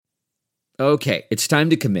Okay, it's time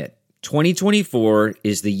to commit. 2024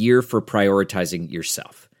 is the year for prioritizing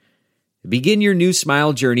yourself. Begin your new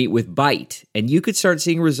smile journey with Byte, and you could start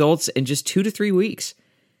seeing results in just 2 to 3 weeks.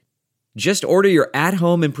 Just order your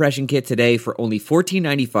at-home impression kit today for only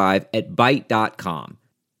 $14.95 at Byte.com.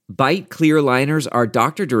 Byte clear liners are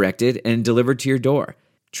doctor-directed and delivered to your door.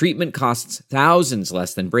 Treatment costs thousands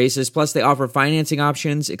less than braces, plus they offer financing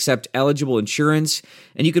options, accept eligible insurance,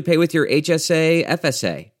 and you could pay with your HSA,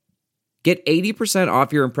 FSA. Get 80%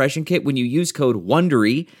 off your impression kit when you use code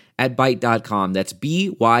WONDERY at Byte.com. That's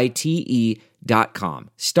BYTE.com.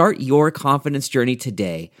 Start your confidence journey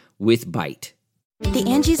today with Byte. The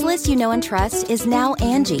Angie's List you know and trust is now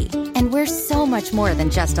Angie, and we're so much more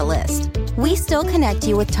than just a list. We still connect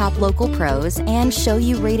you with top local pros and show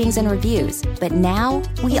you ratings and reviews, but now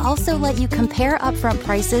we also let you compare upfront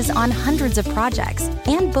prices on hundreds of projects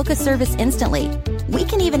and book a service instantly. We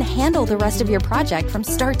can even handle the rest of your project from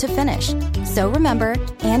start to finish. So remember,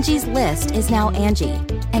 Angie's List is now Angie,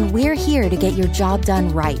 and we're here to get your job done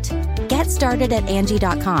right. Get started at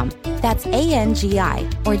Angie.com. That's ANGI,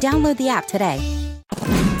 or download the app today.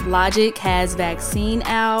 Logic has vaccine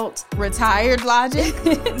out. Retired Logic?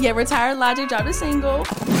 Yeah, Retired Logic dropped a single.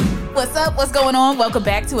 What's up? What's going on? Welcome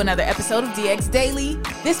back to another episode of DX Daily.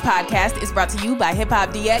 This podcast is brought to you by Hip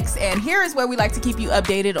Hop DX, and here is where we like to keep you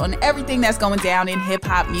updated on everything that's going down in hip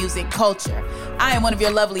hop music culture. I am one of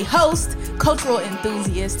your lovely hosts, cultural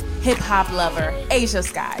enthusiast, hip hop lover, Asia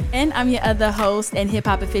Sky. And I'm your other host and hip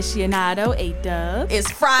hop aficionado, A-Dub. It's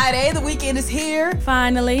Friday. The weekend is here.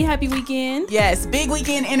 Finally, happy weekend. Yes, big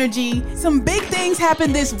weekend energy. Some big things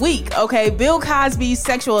happened this week, okay? Bill Cosby's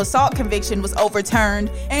sexual assault conviction was overturned,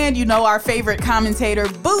 and you know our favorite commentator,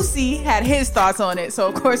 Boosie, had his thoughts on it. So,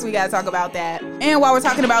 of course, we got to talk about that. And while we're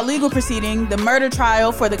talking about legal proceeding, the murder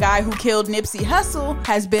trial for the guy who killed Nipsey Hussle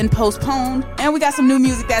has been postponed. And we got some new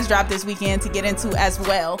music that's dropped this weekend to get into as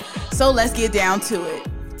well. So let's get down to it.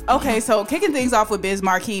 Okay, so kicking things off with Biz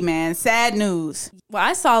Markie, man. Sad news. Well,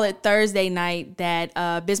 I saw it Thursday night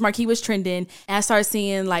that Biz Markie was trending, and I started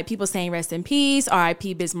seeing like people saying rest in peace,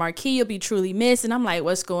 R.I.P. Biz Markie, you'll be truly missed. And I'm like,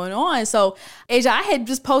 what's going on? So, Asia, I had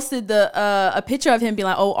just posted a picture of him being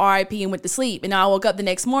like, oh, R.I.P. and went to sleep. And I woke up the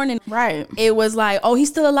next morning. Right. It was like, oh, he's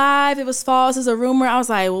still alive. It was false. It's a rumor. I was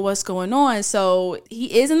like, well, what's going on? So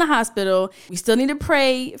he is in the hospital. We still need to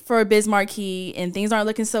pray for Biz Markie, and things aren't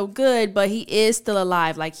looking so good, but he is still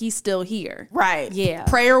alive. Like, he's still here. Right. Yeah.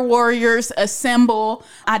 Prayer warriors assemble.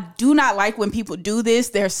 I do not like when people do this.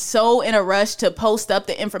 They're so in a rush to post up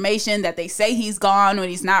the information that they say he's gone when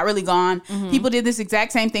he's not really gone. Mm-hmm. People did this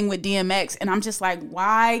exact same thing with DMX, and I'm just like,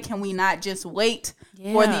 why can we not just wait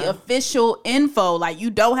for the official info? Like,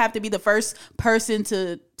 you don't have to be the first person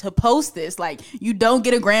to post this. Like, you don't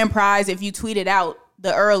get a grand prize if you tweet it out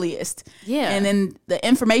the earliest. Yeah. And then the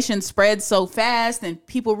information spreads so fast and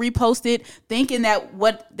people repost it thinking that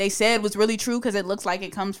what they said was really true because it looks like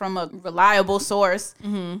it comes from a reliable source.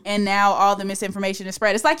 Mm-hmm. And now all the misinformation is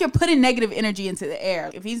spread. It's like you're putting negative energy into the air.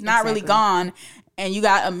 If he's not really gone and you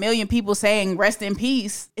got 1 million people saying rest in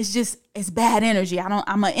peace, it's bad energy.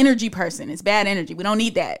 I'm an energy person. It's bad energy. We don't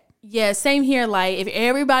need that. Yeah, same here. Like, if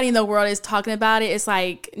everybody in the world is talking about it, it's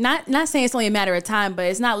like, not saying it's only a matter of time, but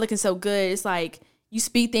it's not looking so good. It's like, you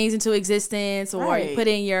speak things into existence, or you put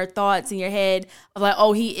in your thoughts in your head of like,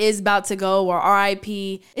 oh, he is about to go, or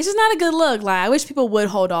R.I.P. It's just not a good look. Like, I wish people would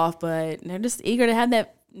hold off, but they're just eager to have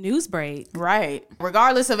that news break. Right.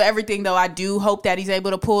 Regardless of everything, though, I do hope that he's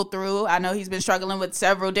able to pull through. I know he's been struggling with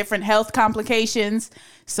several different health complications.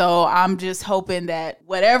 So I'm just hoping that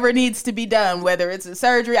whatever needs to be done, whether it's a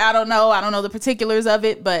surgery, I don't know the particulars of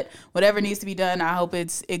it, but whatever needs to be done, I hope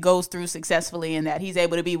it goes through successfully and that he's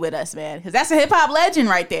able to be with us, man. Because that's a hip hop legend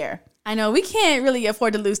right there. I know we can't really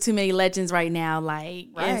afford to lose too many legends right now. Like,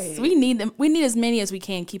 we need them. We need as many as we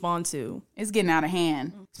can keep on to. It's getting out of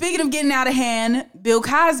hand. Speaking of getting out of hand, Bill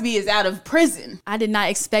Cosby is out of prison. I did not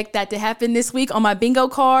expect that to happen this week on my bingo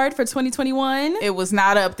card for 2021. It was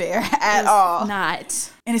not up there at all.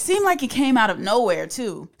 Not. And it seemed like it came out of nowhere,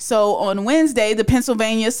 too. So on Wednesday, the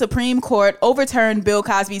Pennsylvania Supreme Court overturned Bill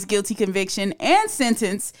Cosby's guilty conviction and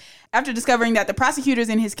sentence after discovering that the prosecutors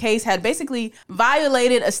in his case had basically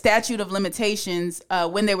violated a statute of limitations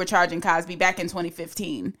when they were charging Cosby back in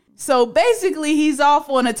 2015. So basically, he's off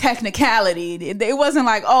on a technicality. It wasn't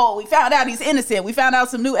like, oh, we found out he's innocent. We found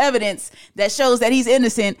out some new evidence that shows that he's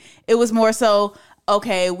innocent. It was more so,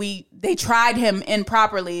 okay, they tried him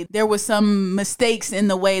improperly. There was some mistakes in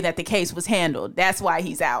the way that the case was handled. That's why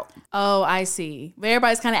he's out. Oh, I see. But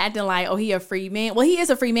everybody's kind of acting like, oh, he a free man. Well, he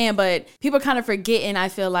is a free man, but people are kind of forgetting, I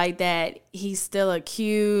feel like, that he's still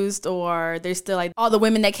accused, or there's still like all the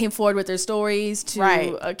women that came forward with their stories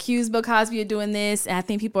to accuse Bill Cosby of doing this. And I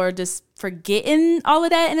think people are just forgetting all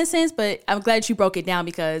of that in a sense, but I'm glad you broke it down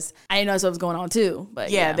because I didn't know that's what was going on too.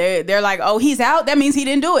 But yeah. They're like, oh, he's out. That means he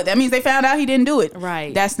didn't do it. That means they found out he didn't do it.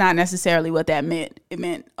 Right. That's not necessarily what that meant. It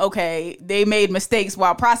meant, okay, they made mistakes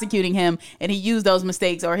while prosecuting him, and he used those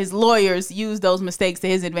mistakes, or his lawyers used those mistakes to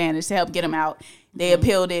his advantage to help get him out. They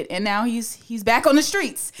appealed it, and now he's back on the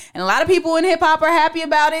streets. And a lot of people in hip hop are happy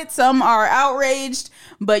about it. Some are outraged.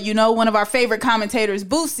 But one of our favorite commentators,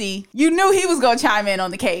 Boosie, you knew he was going to chime in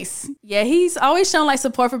on the case. Yeah, he's always shown like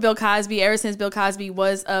support for Bill Cosby ever since Bill Cosby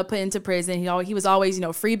was put into prison. He was always,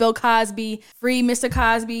 free Bill Cosby, free Mr.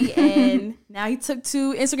 Cosby. And now he took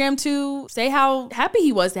to Instagram to say how happy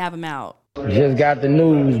he was to have him out. Just got the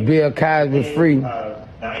news, Bill Cosby free.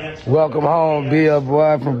 Welcome home, Bill,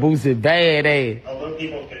 boy, from Boosie. Bad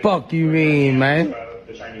ass. Fuck you mean, man.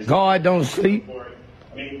 God don't sleep.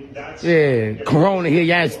 Yeah, Corona here,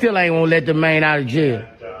 y'all still ain't gonna let the man out of jail.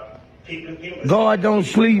 God don't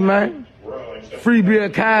sleep, man. Free Bill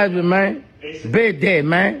Cosby, man. Bet that,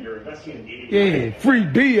 man. Yeah, free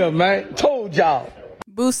Bill, man. Told y'all.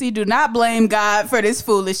 Boosie, do not blame God for this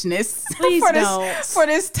foolishness. Please don't. For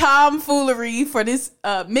this tomfoolery, for this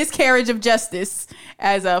miscarriage of justice,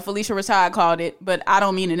 as Felicia Rashad called it. But I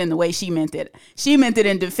don't mean it in the way she meant it. She meant it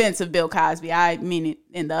in defense of Bill Cosby. I mean it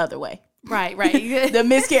in the other way. Right. The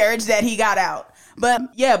miscarriage that he got out. But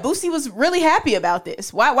yeah, Boosie was really happy about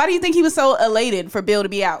this. Why do you think he was so elated for Bill to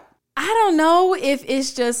be out? I don't know if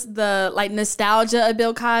it's just the like nostalgia of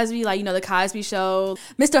Bill Cosby, like, the Cosby Show,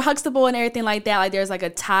 Mr. Huxtable and everything like that. Like there's like a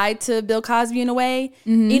tie to Bill Cosby in a way.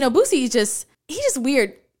 Mm-hmm. Boosie he's just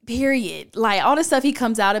weird, period. Like all the stuff he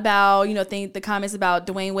comes out about, the comments about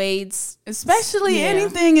Dwayne Wade's. Especially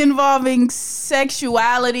anything involving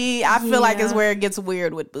sexuality, I feel like is where it gets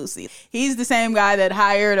weird with Boosie. He's the same guy that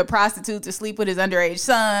hired a prostitute to sleep with his underage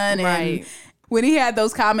son. Right. And when he had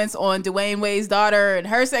those comments on Dwayne Wade's daughter and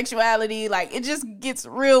her sexuality, like it just gets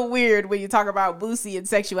real weird when you talk about Boosie and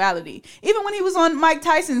sexuality. Even when he was on Mike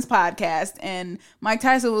Tyson's podcast and Mike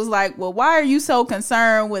Tyson was like, well, why are you so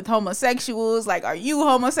concerned with homosexuals? Like, are you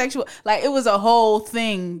homosexual? Like, it was a whole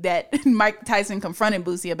thing that Mike Tyson confronted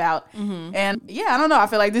Boosie about. Mm-hmm. And I don't know. I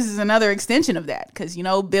feel like this is another extension of that because,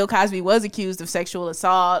 Bill Cosby was accused of sexual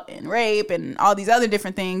assault and rape and all these other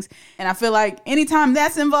different things. And I feel like anytime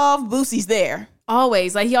that's involved, Boosie's there.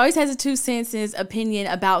 Always. Like he always has a 2 cents opinion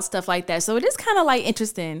about stuff like that. So it is kind of like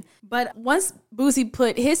interesting. But once Boosie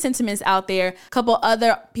put his sentiments out there, a couple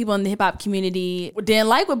other people in the hip hop community didn't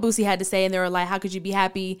like what Boosie had to say. And they were like, how could you be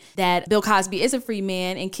happy that Bill Cosby is a free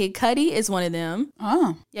man? And Kid Cudi is one of them.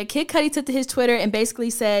 Oh. Yeah, Kid Cudi took to his Twitter and basically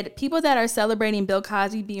said, people that are celebrating Bill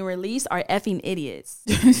Cosby being released are effing idiots.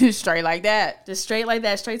 Straight like that. Just straight like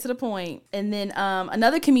that, straight to the point. And then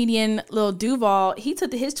another comedian, Lil Duval, he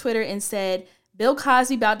took to his Twitter and said, Bill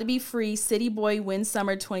Cosby about to be free. City Boy wins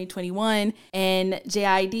summer 2021. And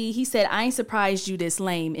J.I.D, he said, I ain't surprised you this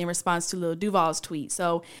lame in response to Lil Duval's tweet.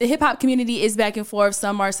 So the hip hop community is back and forth.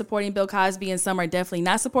 Some are supporting Bill Cosby and some are definitely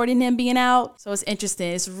not supporting him being out. So it's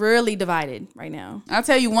interesting. It's really divided right now. I'll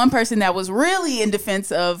tell you one person that was really in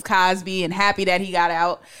defense of Cosby and happy that he got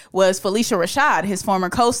out was Felicia Rashad, his former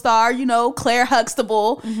co-star, Claire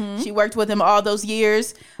Huxtable. Mm-hmm. She worked with him all those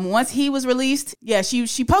years. Once he was released,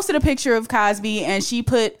 she posted a picture of Cosby and she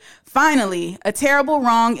put, finally, a terrible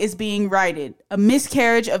wrong is being righted. A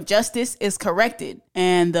miscarriage of justice is corrected.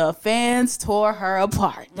 And the fans tore her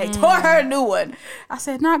apart. They tore her a new one. I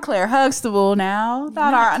said, not Claire Huxtable now.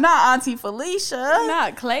 Not Auntie Felicia.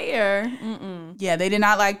 Not Claire. Mm-mm. Yeah, they did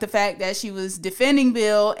not like the fact that she was defending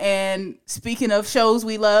Bill. And speaking of shows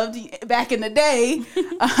we loved back in the day,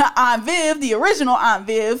 Aunt Viv, the original Aunt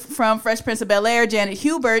Viv from Fresh Prince of Bel-Air, Janet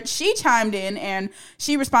Hubert, she chimed in and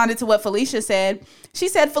she responded to what Felicia said. She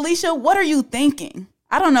said, Felicia, what are you thinking?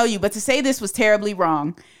 I don't know you, but to say this was terribly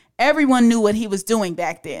wrong. Everyone knew what he was doing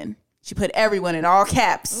back then. She put everyone in all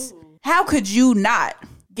caps. Ooh. How could you not?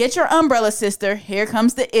 Get your umbrella, sister. Here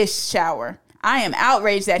comes the ish shower. I am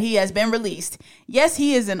outraged that he has been released. Yes,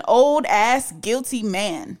 he is an old ass guilty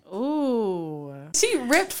man. Ooh. She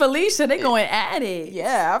ripped Felicia. They going at it.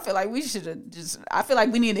 Yeah, I feel like we should have I feel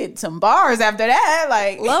like we needed some bars after that.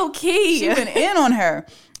 Like low key. She went in on her.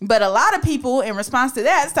 But a lot of people in response to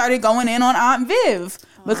that started going in on Aunt Viv.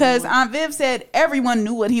 Because Aunt Viv said everyone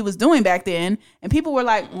knew what he was doing back then. And people were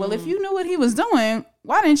like, well, if you knew what he was doing,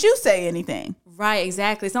 why didn't you say anything? Right,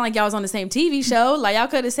 exactly. It's not like y'all was on the same TV show. Like, y'all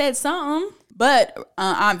could have said something. But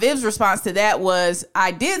Aunt Viv's response to that was,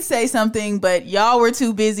 I did say something, but y'all were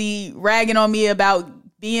too busy ragging on me about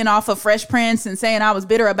being off of Fresh Prince and saying I was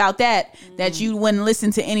bitter about that you wouldn't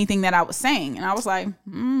listen to anything that I was saying. And I was like,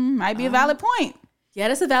 might be a valid point. Yeah,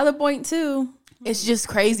 that's a valid point too. It's just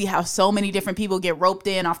crazy how so many different people get roped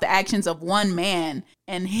in off the actions of one man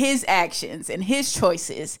and his actions and his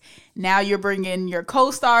choices. Now you're bringing your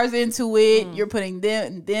co-stars into it. You're putting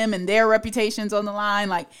them and their reputations on the line.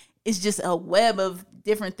 Like, it's just a web of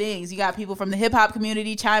different things. You got people from the hip hop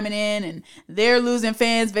community chiming in, and they're losing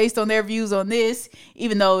fans based on their views on this.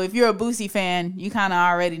 Even though if you're a Boosie fan, you kind of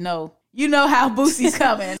already know. You know how Boosie's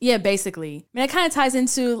coming. Yeah, basically. I mean, it kind of ties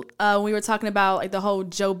into when we were talking about like the whole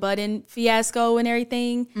Joe Budden fiasco and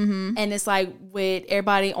everything. Mm-hmm. And it's like with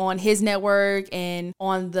everybody on his network and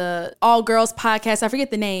on the All Girls podcast. I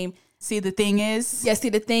forget the name. See, the thing is. Yeah, See,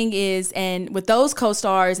 the Thing Is. And with those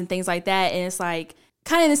co-stars and things like that. And it's like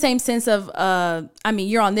kind of in the same sense of, I mean,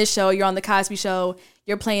 you're on this show, you're on the Cosby Show,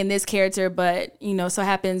 you're playing this character, but, you know, so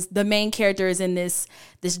happens the main character is in this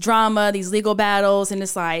drama, these legal battles, and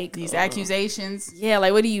it's like these accusations. Yeah,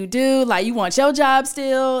 like, what do you do? Like, you want your job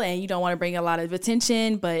still, and you don't want to bring a lot of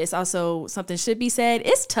attention, but it's also something should be said.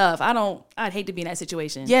 It's tough. I'd hate to be in that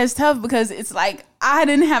situation. Yeah, it's tough because it's like, I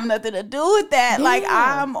didn't have nothing to do with that. Yeah. Like,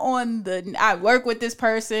 I work with this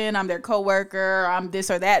person, I'm their coworker, I'm this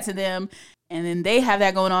or that to them. And then they have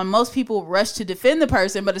that going on. Most people rush to defend the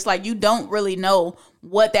person, but it's like you don't really know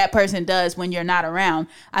what that person does when you're not around.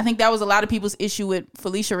 I think that was a lot of people's issue with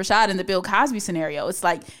Felicia Rashad in the Bill Cosby scenario. It's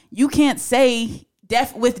like you can't say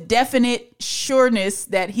with definite sureness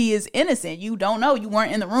that he is innocent. You don't know. You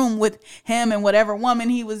weren't in the room with him and whatever woman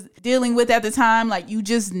he was dealing with at the time. Like, you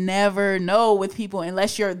just never know with people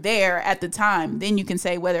unless you're there at the time. Then you can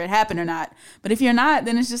say whether it happened or not. But if you're not,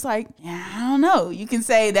 then it's just like, yeah, I don't know. You can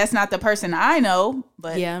say that's not the person I know,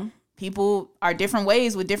 but yeah, people are different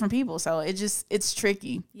ways with different people. So it's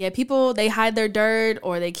tricky. Yeah, people, they hide their dirt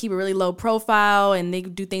or they keep a really low profile and they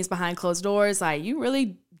do things behind closed doors. Like, you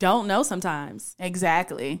really don't know sometimes.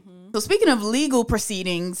 Exactly. Mm-hmm. So speaking of legal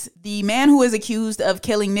proceedings, the man who is accused of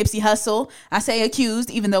killing Nipsey Hussle, I say accused,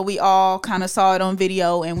 even though we all kind of saw it on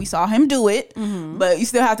video and we saw him do it, but you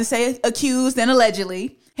still have to say accused and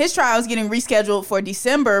allegedly. His trial is getting rescheduled for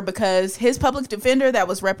December because his public defender that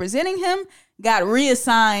was representing him got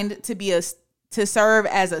reassigned to serve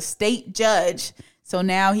as a state judge. So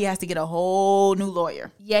now he has to get a whole new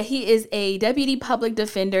lawyer. Yeah, he is a deputy public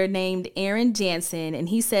defender named Aaron Jansen. And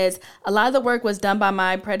he says, a lot of the work was done by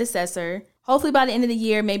my predecessor. Hopefully by the end of the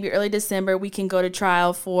year, maybe early December, we can go to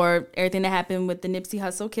trial for everything that happened with the Nipsey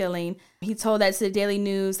Hussle killing. He told that to the Daily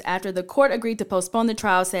News after the court agreed to postpone the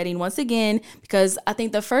trial setting once again, because I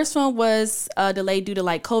think the first one was delayed due to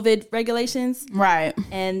like COVID regulations. Right.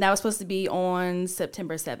 And that was supposed to be on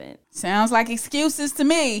September 7th. Sounds like excuses to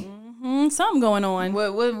me. Something going on.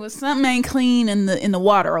 What something ain't clean in the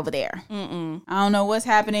water over there. I don't know what's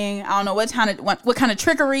happening. I don't know what kind of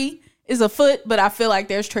trickery is afoot, but I feel like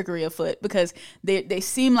there's trickery afoot because they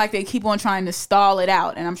seem like they keep on trying to stall it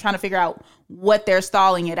out, and I'm trying to figure out what they're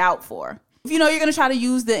stalling it out for. If you know you're going to try to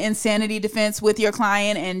use the insanity defense with your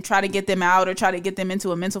client and try to get them out or try to get them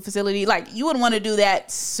into a mental facility, like, you would want to do that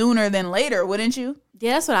sooner than later, wouldn't you?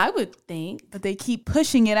 Yeah, that's what I would think. But they keep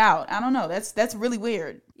pushing it out. I don't know. That's really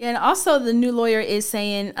weird. Yeah, and also the new lawyer is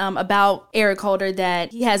saying about Eric Holder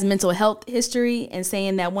that he has mental health history and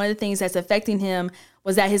saying that one of the things that's affecting him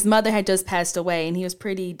was that his mother had just passed away and he was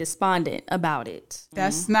pretty despondent about it.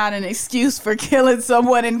 That's not an excuse for killing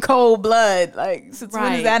someone in cold blood. Like, since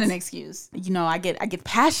when is that an excuse? You know, I get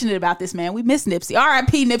passionate about this, man. We miss Nipsey.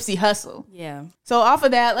 R.I.P. Nipsey Hussle. Yeah. So off of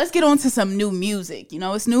that, let's get on to some new music. You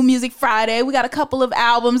know, it's New Music Friday. We got a couple of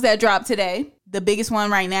albums that dropped today. The biggest one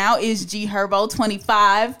right now is G Herbo,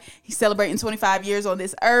 25. He's celebrating 25 years on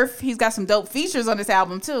this earth. He's got some dope features on this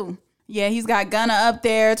album, too. Yeah, he's got Gunna up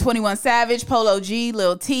there, 21 Savage, Polo G,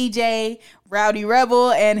 Lil TJ, Rowdy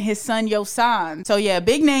Rebel, and his son Yo San. So yeah,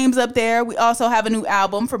 big names up there. We also have a new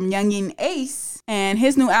album from Youngin Ace, and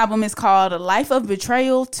his new album is called Life of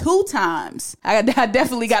Betrayal 2 Times. I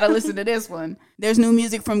definitely got to listen to this one. There's new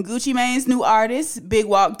music from Gucci Mane's new artist, Big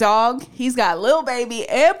Walk Dog. He's got Lil Baby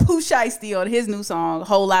and Pooh Shiesty on his new song,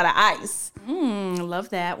 Whole Lotta Ice. Love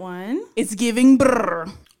that one. It's giving brr.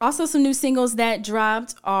 Also, some new singles that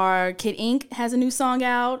dropped are Kid Ink has a new song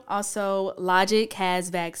out. Also, Logic has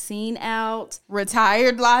Vaccine out.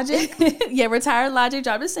 Retired Logic? Yeah, Retired Logic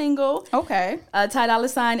dropped a single. Okay. Ty Dolla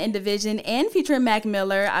 $ign and Division and featuring Mac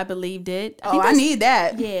Miller. I believed it. I need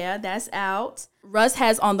that. Yeah, that's out. Russ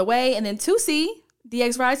has On the Way. And then Tootsie,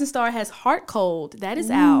 DX Rising Star, has Heart Cold. That is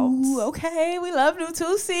out. Okay, we love new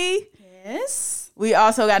Tootsie. Yes. We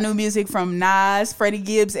also got new music from Nas, Freddie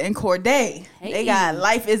Gibbs, and Cordae. Hey. They got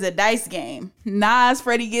Life is a Dice Game. Nas,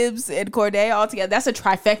 Freddie Gibbs, and Cordae all together. That's a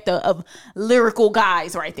trifecta of lyrical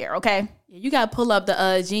guys right there, okay? You got to pull up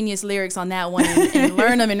the Genius lyrics on that one and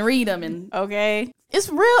learn them and read them. And okay. It's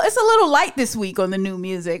a little light this week on the new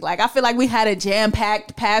music. Like, I feel like we had a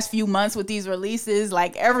jam-packed past few months with these releases.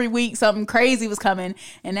 Like, every week something crazy was coming.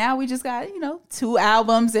 And now we just got, 2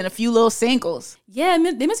 albums and a few little singles. Yeah,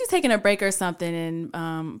 they must be taking a break or something.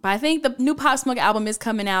 And but I think the new Pop Smoke album is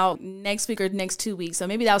coming out next week or next 2 weeks. So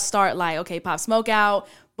maybe that'll start like, okay, Pop Smoke out.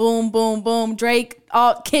 Boom, boom, boom. Drake,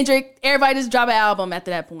 Kendrick, everybody just drop an album after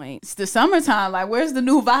that point. It's the summertime. Like, where's the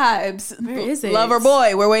new vibes? Where is it? Lover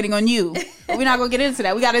Boy, we're waiting on you. But we're not going to get into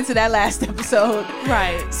that. We got into that last episode.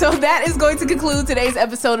 Right. So that is going to conclude today's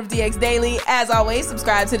episode of DX Daily. As always,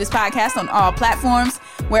 subscribe to this podcast on all platforms,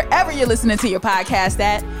 wherever you're listening to your podcast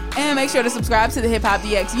at. And make sure to subscribe to the Hip Hop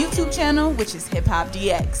DX YouTube channel, which is Hip Hop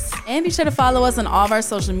DX. And be sure to follow us on all of our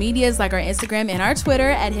social medias, like our Instagram and our Twitter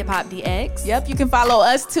at Hip Hop DX. Yep, you can follow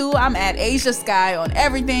us too. I'm at Asia Sky on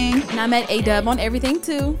everything. And I'm at A-Dub on everything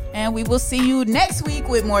too. And we will see you next week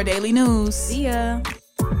with more daily news. See ya.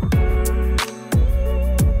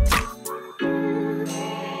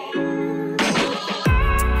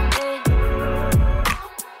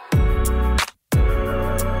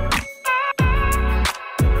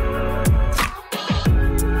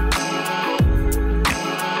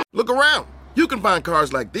 Look around. You can find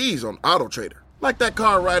cars like these on AutoTrader, like that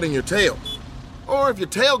car riding your tail. Or if you're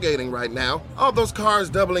tailgating right now, all those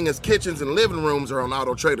cars doubling as kitchens and living rooms are on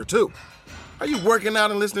AutoTrader too. Are you working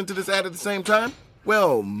out and listening to this ad at the same time?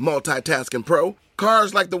 Well, multitasking pro,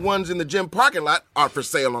 cars like the ones in the gym parking lot are for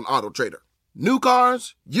sale on AutoTrader. New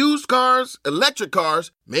cars, used cars, electric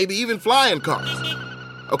cars, maybe even flying cars.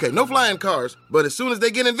 Okay, no flying cars, but as soon as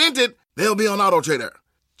they get invented, they'll be on AutoTrader.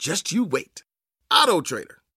 Just you wait. AutoTrader.